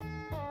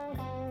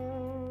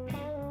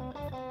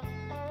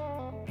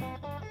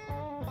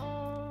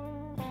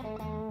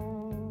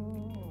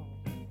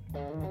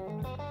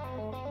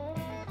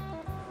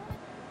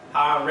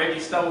I'm Reggie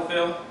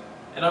Stubblefield.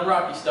 And I'm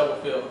Rocky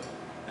Stubblefield.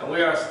 And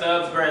we are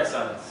Stubb's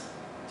grandsons.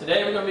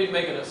 Today we're going to be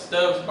making a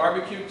Stubb's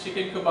barbecue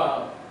chicken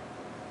kebab.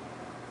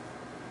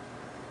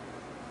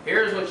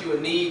 Here's what you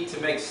would need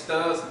to make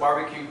Stubb's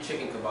barbecue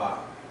chicken kebab.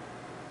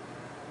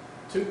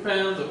 2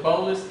 pounds of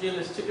boneless,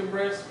 skinless chicken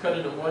breast cut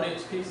into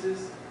 1-inch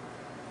pieces.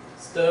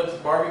 Stubb's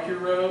barbecue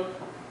rub,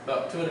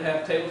 about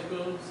 2.5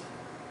 tablespoons.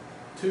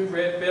 2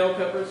 red bell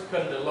peppers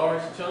cut into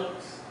large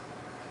chunks.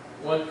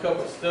 1 cup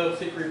of Stubb's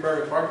Hickory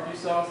Bourbon barbecue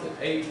sauce and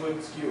 8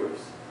 wooden skewers.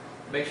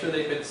 Make sure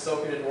they've been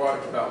soaking in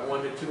water for about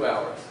 1 to 2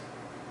 hours.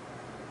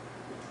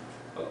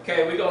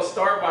 Okay, we're going to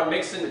start by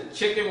mixing the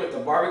chicken with the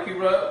barbecue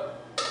rub.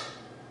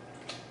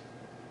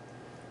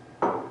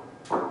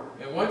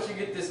 And once you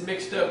get this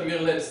mixed up, you're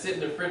going to let it sit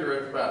in the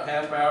refrigerator for about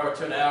 ½ hour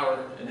to an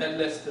hour, and that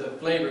lets the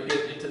flavor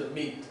get into the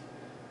meat.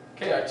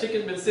 Okay, our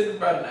chicken's been sitting for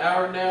about an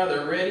hour now,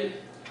 they're ready.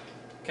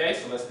 Okay,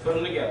 so let's put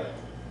them together.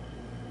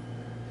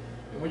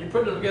 And when you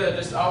put them together,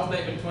 just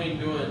alternate between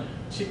doing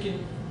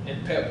chicken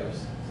and peppers.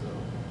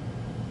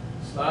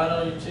 So slide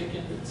on your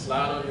chicken and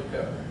slide on your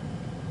pepper.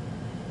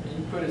 And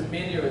you put as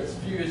many or as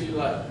few as you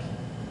like.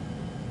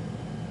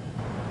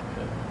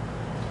 Okay.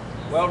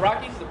 Well,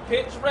 Rocky's the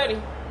pit's ready.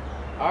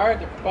 Alright,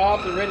 the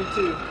kebabs are ready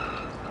too.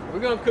 We're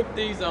going to cook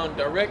these on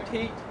direct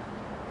heat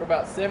for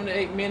about 7 to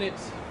 8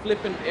 minutes,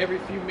 flipping every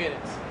few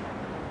minutes.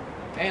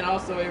 And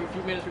also every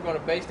few minutes we're going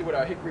to baste it with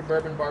our Hickory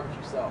Bourbon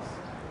barbecue sauce.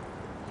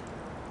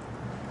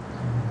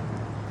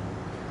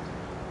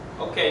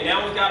 Okay,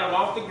 now we got them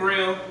off the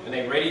grill and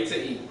they're ready to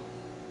eat.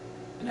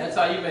 And that's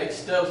how you make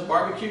Stubb's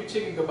barbecue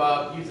chicken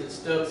kebab using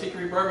Stubb's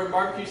Hickory Bourbon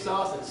barbecue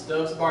sauce and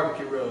Stubb's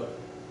barbecue rub.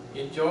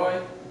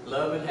 Enjoy,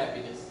 love, and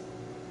happiness.